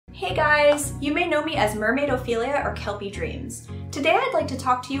Hey guys! You may know me as Mermaid Ophelia or KelpieDreams. Today I'd like to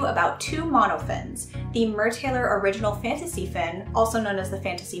talk to you about two monofins, the Mertailor Original Fantasy Fin, also known as the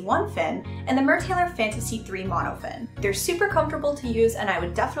Fantasy 1 fin, and the Mertailor Fantasy 3 monofin. They're super comfortable to use and I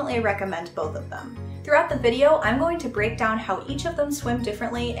would definitely recommend both of them. Throughout the video, I'm going to break down how each of them swim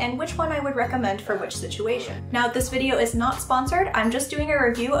differently and which one I would recommend for which situation. Now, this video is not sponsored, I'm just doing a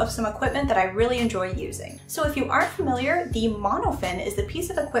review of some equipment that I really enjoy using. So if you aren't familiar, the monofin is the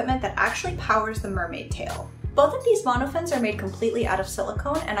piece of equipment that actually powers the mermaid tail. Both of these monofins are made completely out of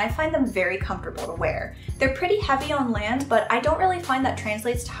silicone and I find them very comfortable to wear. They're pretty heavy on land, but I don't really find that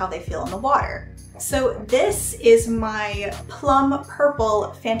translates to how they feel in the water. So this is my plum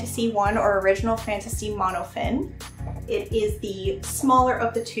purple Fantasy 1 or Original Fantasy monofin. It is the smaller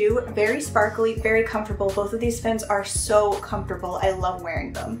of the two, very sparkly, very comfortable. Both of these fins are so comfortable. I love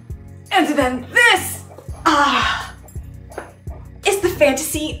wearing them. And then this is the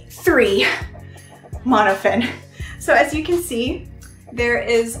Fantasy 3 monofin. So as you can see, there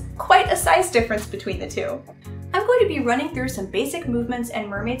is quite a size difference between the two. I'm going to be running through some basic movements and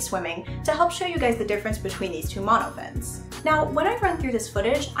mermaid swimming to help show you guys the difference between these two monofins. Now, when I run through this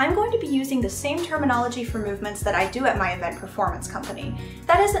footage, I'm going to be using the same terminology for movements that I do at my event performance company.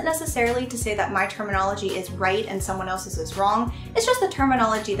 That isn't necessarily to say that my terminology is right and someone else's is wrong, it's just the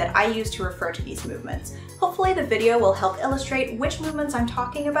terminology that I use to refer to these movements. Hopefully the video will help illustrate which movements I'm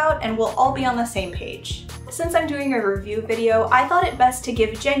talking about and we'll all be on the same page. Since I'm doing a review video, I thought it best to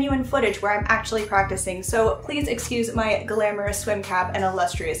give genuine footage where I'm actually practicing, so please excuse my glamorous swim cap and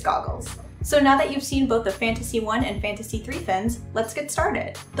illustrious goggles. So now that you've seen both the Fantasy 1 and Fantasy 3 fins, let's get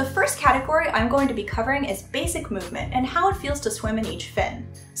started. The first category I'm going to be covering is basic movement and how it feels to swim in each fin.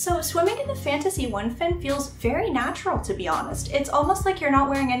 So swimming in the Fantasy 1 fin feels very natural, to be honest. It's almost like you're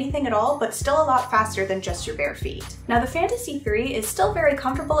not wearing anything at all, but still a lot faster than just your bare feet. Now the Fantasy 3 is still very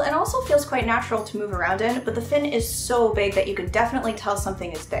comfortable and also feels quite natural to move around in, but the fin is so big that you can definitely tell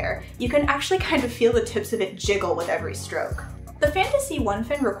something is there. You can actually kind of feel the tips of it jiggle with every stroke. The Fantasy 1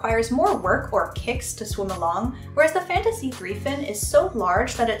 fin requires more work or kicks to swim along, whereas the Fantasy 3 fin is so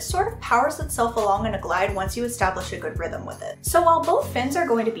large that it sort of powers itself along in a glide once you establish a good rhythm with it. So while both fins are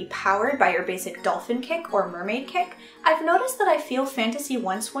going to be powered by your basic dolphin kick or mermaid kick, I've noticed that I feel Fantasy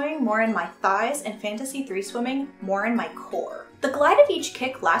 1 swimming more in my thighs and Fantasy 3 swimming more in my core. The glide of each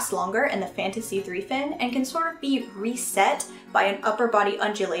kick lasts longer in the Fantasy 3 fin and can sort of be reset by an upper body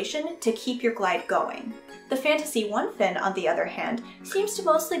undulation to keep your glide going. The Fantasy 1 fin, on the other hand, seems to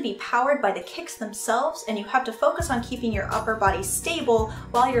mostly be powered by the kicks themselves and you have to focus on keeping your upper body stable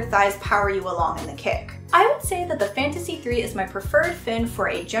while your thighs power you along in the kick. I would say that the Fantasy 3 is my preferred fin for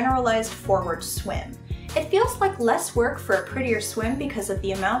a generalized forward swim. It feels like less work for a prettier swim because of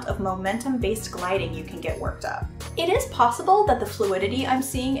the amount of momentum-based gliding you can get worked up. It is possible that the fluidity I'm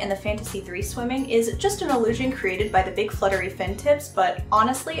seeing in the Fantasy 3 swimming is just an illusion created by the big fluttery fin tips, but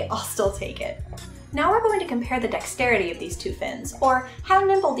honestly, I'll still take it. Now we're going to compare the dexterity of these two fins, or how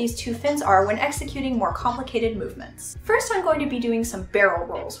nimble these two fins are when executing more complicated movements. First, I'm going to be doing some barrel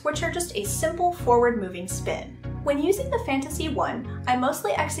rolls, which are just a simple forward-moving spin. When using the Fantasy 1, I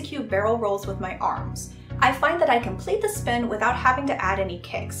mostly execute barrel rolls with my arms. I find that I complete the spin without having to add any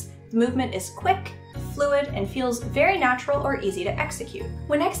kicks. The movement is quick, fluid, and feels very natural or easy to execute.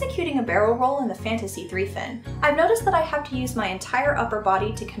 When executing a barrel roll in the Fantasy 3 fin, I've noticed that I have to use my entire upper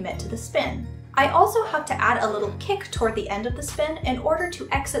body to commit to the spin. I also have to add a little kick toward the end of the spin in order to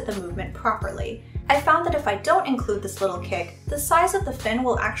exit the movement properly. I found that if I don't include this little kick, the size of the fin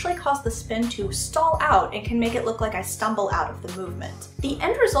will actually cause the spin to stall out and can make it look like I stumble out of the movement. The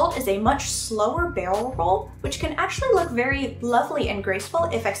end result is a much slower barrel roll, which can actually look very lovely and graceful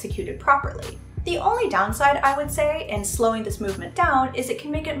if executed properly. The only downside, I would say, in slowing this movement down is it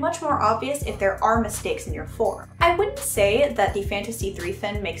can make it much more obvious if there are mistakes in your form. I wouldn't say that the Fantasy 3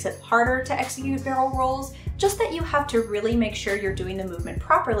 fin makes it harder to execute barrel rolls, just that you have to really make sure you're doing the movement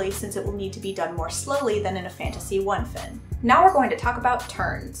properly since it will need to be done more slowly than in a Fantasy 1 fin. Now we're going to talk about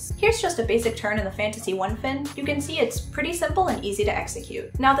turns. Here's just a basic turn in the Fantasy 1 fin. You can see it's pretty simple and easy to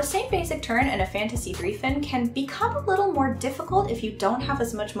execute. Now the same basic turn in a Fantasy 3 fin can become a little more difficult if you don't have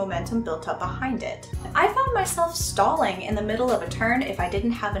as much momentum built up behind it. I found myself stalling in the middle of a turn if I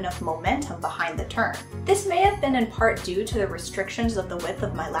didn't have enough momentum behind the turn. This may have been in part due to the restrictions of the width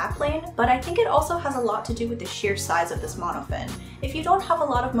of my lap lane, but I think it also has a lot to do with the sheer size of this monofin. If you don't have a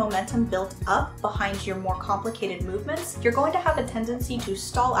lot of momentum built up behind your more complicated movements, you're going to have a tendency to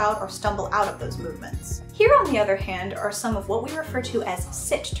stall out or stumble out of those movements. Here on the other hand are some of what we refer to as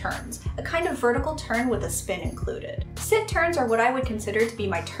sit turns, a kind of vertical turn with a spin included. Sit turns are what I would consider to be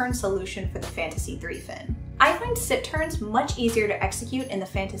my turn solution for the Fantasy 3 fin. I find sit turns much easier to execute in the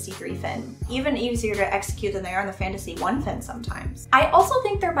Fantasy 3 fin, even easier to execute than they are in the Fantasy 1 fin sometimes. I also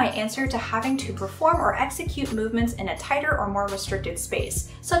think they're my answer to having to perform or execute movements in a tighter or more restricted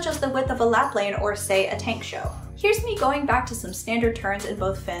space, such as the width of a lap lane or, say, a tank show. Here's me going back to some standard turns in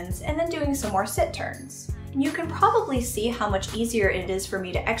both fins and then doing some more sit turns. You can probably see how much easier it is for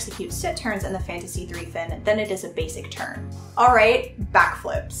me to execute sit turns in the Fantasy 3 fin than it is a basic turn. Alright,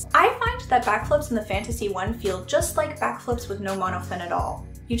 backflips. I find that backflips in the Fantasy 1 feel just like backflips with no monofin at all.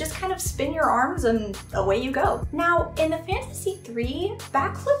 You just kind of spin your arms and away you go. Now, in the Fantasy 3,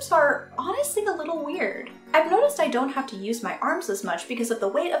 backflips are honestly a little weird. I've noticed I don't have to use my arms as much because of the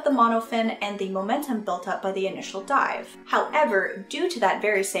weight of the monofin and the momentum built up by the initial dive. However, due to that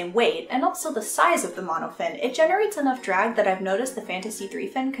very same weight, and also the size of the monofin, it generates enough drag that I've noticed the Fantasy 3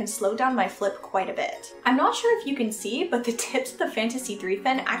 fin can slow down my flip quite a bit. I'm not sure if you can see, but the tips of the Fantasy 3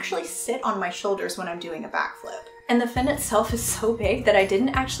 fin actually sit on my shoulders when I'm doing a backflip. And the fin itself is so big that I didn't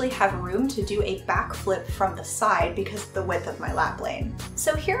actually have room to do a backflip from the side because of the width of my lap lane.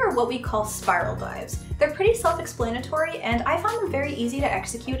 So here are what we call spiral dives. They're pretty self-explanatory, and I found them very easy to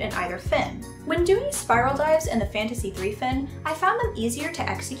execute in either fin. When doing spiral dives in the Fantasy 3 fin, I found them easier to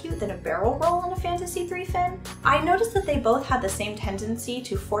execute than a barrel roll in a Fantasy 3 fin. I noticed that they both had the same tendency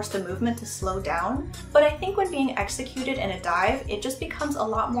to force the movement to slow down, but I think when being executed in a dive, it just becomes a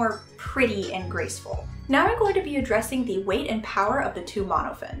lot more pretty and graceful. Now I'm going to be addressing the weight and power of the two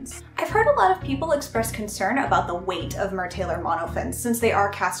monofins. I've heard a lot of people express concern about the weight of Mertailor monofins since they are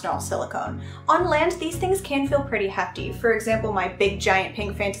cast in all silicone. On land, these things can feel pretty hefty. For example, my big giant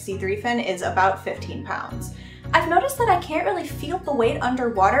pink Fantasy 3 fin is about 15 pounds. I've noticed that I can't really feel the weight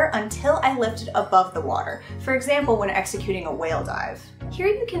underwater until I lift it above the water, for example when executing a whale dive. Here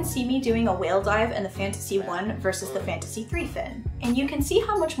you can see me doing a whale dive in the Fantasy 1 versus the Fantasy 3 fin, and you can see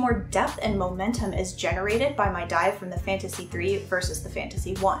how much more depth and momentum is generated by my dive from the Fantasy 3 versus the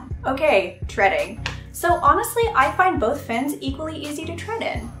Fantasy 1. Okay, treading. So honestly, I find both fins equally easy to tread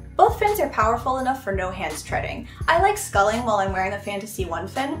in. Both fins are powerful enough for no hands treading. I like sculling while I'm wearing the Fantasy 1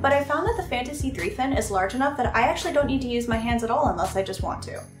 fin, but I found that the Fantasy 3 fin is large enough that I actually don't need to use my hands at all unless I just want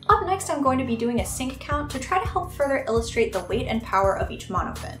to. Up next, I'm going to be doing a sync count to try to help further illustrate the weight and power of each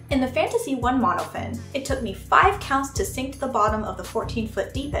monofin. In the Fantasy 1 monofin, it took me 5 counts to sink to the bottom of the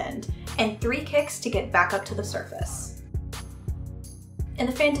 14-foot deep end, and 3 kicks to get back up to the surface. In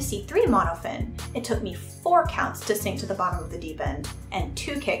the Fantasy 3 monofin, it took me 4 counts to sink to the bottom of the deep end, and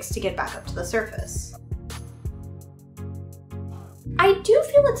 2 kicks to get back up to the surface. I do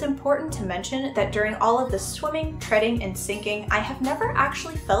feel it's important to mention that during all of the swimming, treading, and sinking, I have never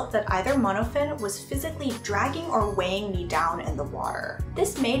actually felt that either monofin was physically dragging or weighing me down in the water.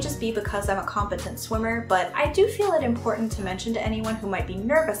 This may just be because I'm a competent swimmer, but I do feel it important to mention to anyone who might be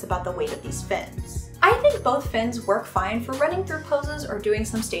nervous about the weight of these fins. I think both fins work fine for running through poses or doing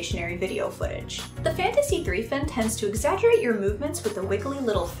some stationary video footage. The Fantasy 3 fin tends to exaggerate your movements with the wiggly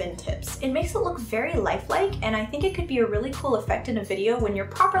little fin tips. It makes it look very lifelike, and I think it could be a really cool effect in a video when you're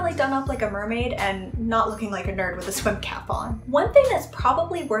properly done up like a mermaid and not looking like a nerd with a swim cap on. One thing that's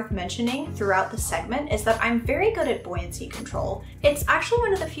probably worth mentioning throughout the segment is that I'm very good at buoyancy control. It's actually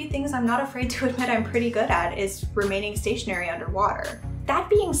one of the few things I'm not afraid to admit I'm pretty good at is remaining stationary underwater. That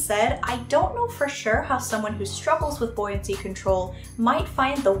being said, I don't know for sure how someone who struggles with buoyancy control might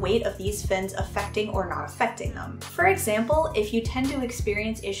find the weight of these fins affecting or not affecting them. For example, if you tend to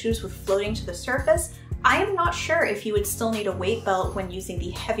experience issues with floating to the surface, I am not sure if you would still need a weight belt when using the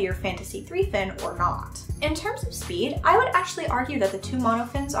heavier Fantasy 3 fin or not. In terms of speed, I would actually argue that the two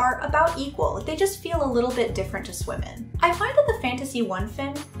monofins are about equal, they just feel a little bit different to swim in. I find that the Fantasy 1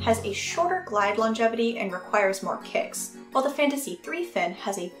 fin has a shorter glide longevity and requires more kicks, while the Fantasy 3 fin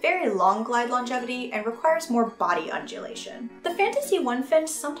has a very long glide longevity and requires more body undulation. The Fantasy 1 fin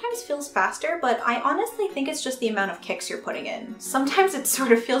sometimes feels faster, but I honestly think it's just the amount of kicks you're putting in. Sometimes it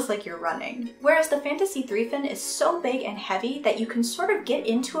sort of feels like you're running. Whereas the Fantasy 3 fin is so big and heavy that you can sort of get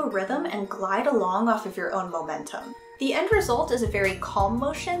into a rhythm and glide along off of your own momentum. The end result is a very calm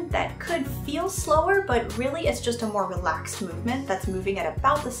motion that could feel slower, but really it's just a more relaxed movement that's moving at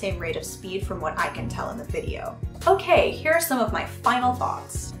about the same rate of speed from what I can tell in the video. Okay, here are some of my final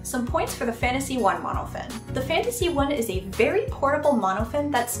thoughts. Some points for the Fantasy 1 monofin. The Fantasy 1 is a very portable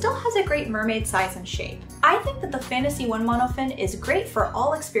monofin that still has a great mermaid size and shape. I think that the Fantasy 1 monofin is great for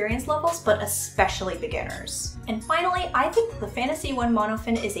all experience levels, but especially beginners. And finally, I think that the Fantasy 1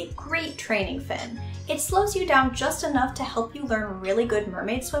 monofin is a great training fin. It slows you down just enough to help you learn really good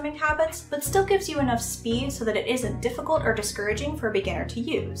mermaid swimming habits, but still gives you enough speed so that it isn't difficult or discouraging for a beginner to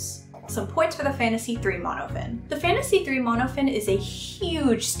use. Some points for the Fantasea 3 monofin. The Fantasea 3 monofin is a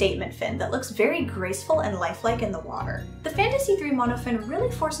huge statement fin that looks very graceful and lifelike in the water. The Fantasea 3 monofin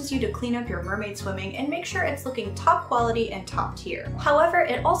really forces you to clean up your mermaid swimming and make sure it's looking top quality and top tier. However,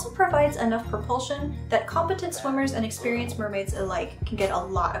 it also provides enough propulsion that competent swimmers and experienced mermaids alike can get a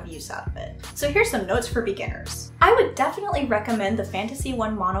lot of use out of it. So here's some notes for beginners. I would definitely recommend the Fantasea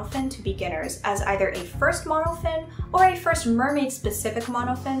 1 monofin to beginners as either a first monofin or a first mermaid specific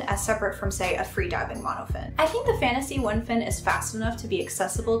monofin as separate from, say, a freediving monofin. I think the Fantasea 1 fin is fast enough to be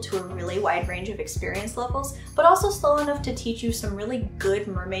accessible to a really wide range of experience levels, but also slow enough to teach you some really good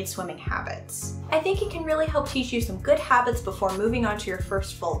mermaid swimming habits. I think it can really help teach you some good habits before moving on to your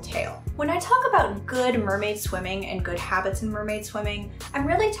first full tail. When I talk about good mermaid swimming and good habits in mermaid swimming, I'm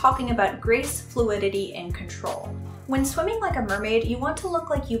really talking about grace, fluidity, and control. When swimming like a mermaid, you want to look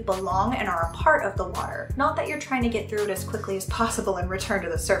like you belong and are a part of the water, not that you're trying to get through it as quickly as possible and return to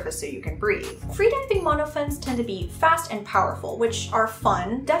the surface so you can breathe. Freediving monofins tend to be fast and powerful, which are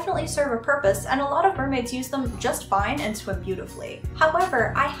fun, definitely serve a purpose, and a lot of mermaids use them just fine and swim beautifully.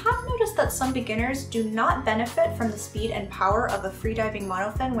 However, I have noticed that some beginners do not benefit from the speed and power of a freediving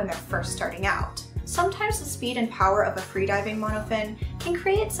monofin when they're first starting out. Sometimes the speed and power of a freediving monofin can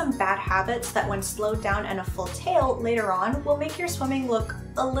create some bad habits that when slowed down and a full tail later on will make your swimming look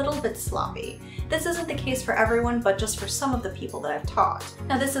a little bit sloppy. This isn't the case for everyone, but just for some of the people that I've taught.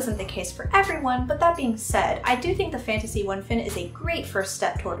 Now this isn't the case for everyone, but that being said, I do think the Fantasea 1 fin is a great first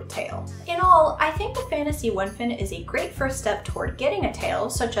step toward a tail. In all, I think the Fantasea 1 fin is a great first step toward getting a tail,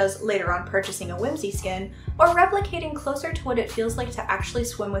 such as later on purchasing a whimsy skin, or replicating closer to what it feels like to actually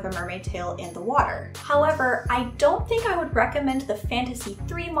swim with a mermaid tail in the water. However, I don't think I would recommend the Fantasea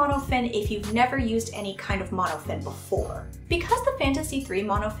 3 monofin if you've never used any kind of monofin before. Because the Fantasea 3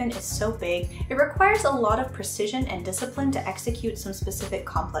 monofin is so big, it requires a lot of precision and discipline to execute some specific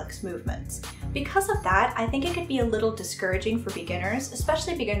complex movements. Because of that, I think it could be a little discouraging for beginners,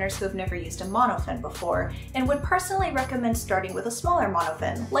 especially beginners who have never used a monofin before, and would personally recommend starting with a smaller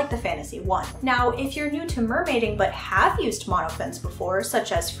monofin, like the Fantasea 1. Now, if you're new to mermaiding but have used monofins before,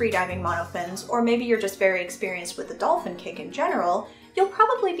 such as freediving monofins, or maybe you're just very experienced with the dolphin kick in general, you'll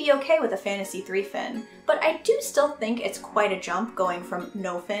probably be okay with a Fantasea 3 fin, but I do still think it's quite a jump going from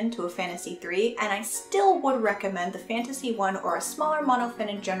no fin to a Fantasea 3, and I still would recommend the Fantasea 1 or a smaller monofin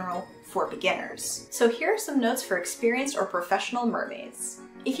in general for beginners. So here are some notes for experienced or professional mermaids.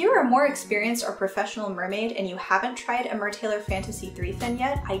 If you are a more experienced or professional mermaid and you haven't tried a Mertailor Fantasea 3 fin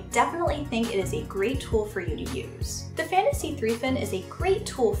yet, I definitely think it is a great tool for you to use. The Fantasea 3 fin is a great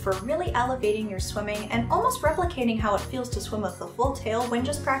tool for really elevating your swimming and almost replicating how it feels to swim with a full tail when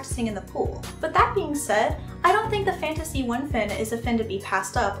just practicing in the pool. But that being said, I don't think the Fantasea 1 fin is a fin to be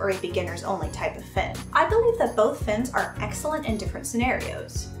passed up or a beginners only type of fin. I believe that both fins are excellent in different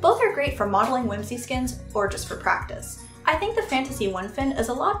scenarios. Both are great for modeling whimsy skins or just for practice. I think the Fantasea 1 fin is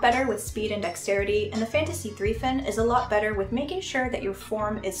a lot better with speed and dexterity, and the Fantasea 3 fin is a lot better with making sure that your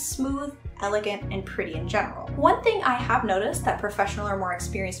form is smooth, elegant, and pretty in general. One thing I have noticed that professional or more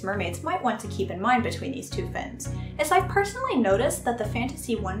experienced mermaids might want to keep in mind between these two fins is I've personally noticed that the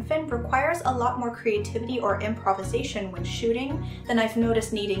Fantasea 1 fin requires a lot more creativity or improvisation when shooting than I've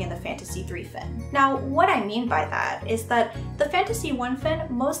noticed needing in the Fantasea 3 fin. Now, what I mean by that is that the Fantasea 1 fin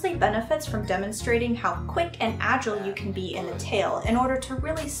mostly benefits from demonstrating how quick and agile you can be in the tail in order to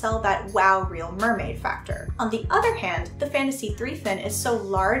really sell that wow real mermaid factor. On the other hand, the Fantasea 3 fin is so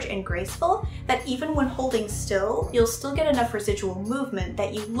large and graceful that even when holding still, you'll still get enough residual movement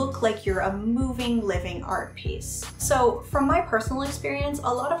that you look like you're a moving, living art piece. So from my personal experience,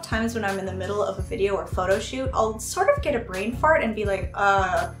 a lot of times when I'm in the middle of a video or photo shoot, I'll sort of get a brain fart and be like,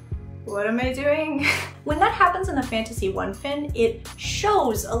 what am I doing? When that happens in the Fantasea 1 fin, it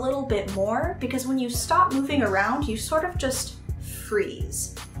shows a little bit more because when you stop moving around, you sort of just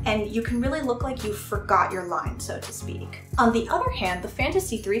freeze. And you can really look like you forgot your line, so to speak. On the other hand, the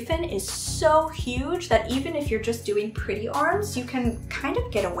Fantasea 3 fin is so huge that even if you're just doing pretty arms, you can kind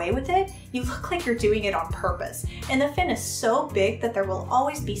of get away with it. You look like you're doing it on purpose. And the fin is so big that there will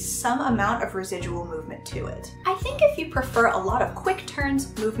always be some amount of residual movement to it. I think if you prefer a lot of quick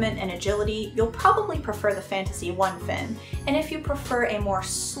turns, movement, and agility, you'll probably prefer the Fantasea 1 fin. And if you prefer a more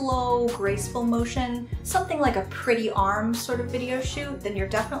slow, graceful motion, something like a pretty arm sort of video shoot, then you're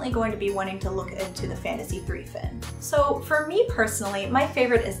definitely going to be wanting to look into the Fantasea 3 fin. So for me personally, my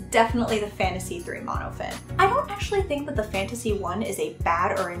favorite is definitely the Fantasea 3 monofin. I don't actually think that the Fantasea 1 is a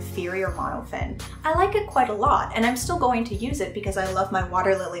bad or inferior monofin. I like it quite a lot, and I'm still going to use it because I love my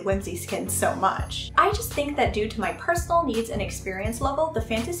water lily whimsy skin so much. I just think that due to my personal needs and experience level, the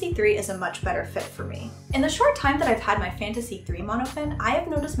Fantasea 3 is a much better fit for me. In the short time that I've had my Fantasea 3 monofin, I have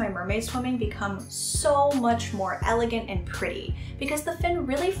noticed my mermaid swimming become so much more elegant and pretty because the fin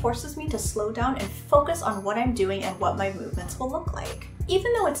really forces me to slow down and focus on what I'm doing and what my movements will look like.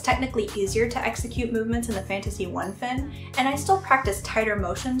 Even though it's technically easier to execute movements in the Fantasea 1 fin, and I still practice tighter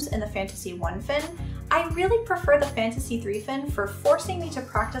motions in the Fantasea 1 fin, I really prefer the Fantasea 3 fin for forcing me to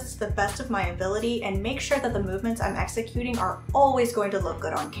practice to the best of my ability and make sure that the movements I'm executing are always going to look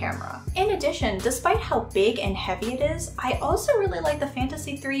good on camera. In addition, despite how big and heavy it is, I also really like the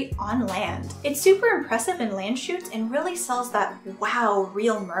Fantasea 3 on land. It's super impressive in land shoots and really sells that wow,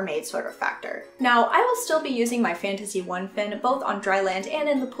 real mermaid sort of factor. Now, I will still be using my Fantasea 1 fin both on dry land and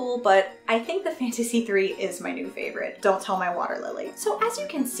in the pool, but I think the Fantasea 3 is my new favorite. Don't tell my water lily. So as you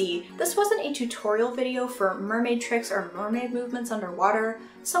can see, this wasn't a tutorial video for mermaid tricks or mermaid movements underwater,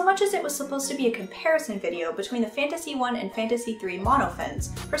 so much as it was supposed to be a comparison video between the Fantasea 1 and Fantasea 3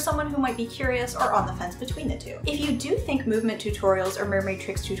 monofins for someone who might be curious or on the fence between the two. If you do think movement tutorials or mermaid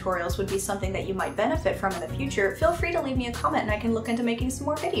tricks tutorials would be something that you might benefit from in the future, feel free to leave me a comment and I can look into making some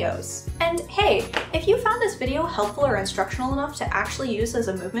more videos. And hey, if you found this video helpful or instructional enough to actually use as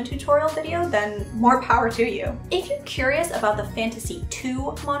a movement tutorial video, then more power to you. If you're curious about the Fantasea 2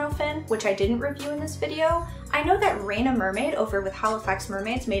 monofin, which I didn't review in this video, I know that Raina Mermaid over with Halifax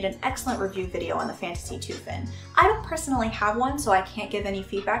Mermaids made an excellent review video on the Fantasea 2 fin. I don't personally have one, so I can't give any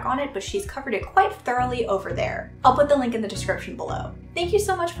feedback on it, but she's covered it quite thoroughly over there. I'll put the link in the description below. Thank you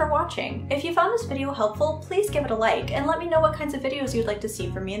so much for watching. If you found this video helpful, please give it a like and let me know what kinds of videos you'd like to see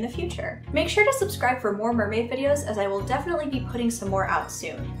from me in the future. Make sure to subscribe for more mermaid videos as I will definitely be putting some more out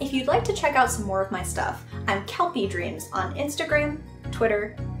soon. If you'd like to check out some more of my stuff, I'm KelpieDreams on Instagram,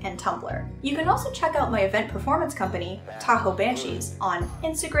 Twitter, and Tumblr. You can also check out my event performance company, Tahoe Banshees, on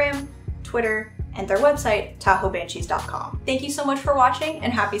Instagram, Twitter, and their website, tahoebanshees.com. Thank you so much for watching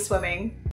and happy swimming!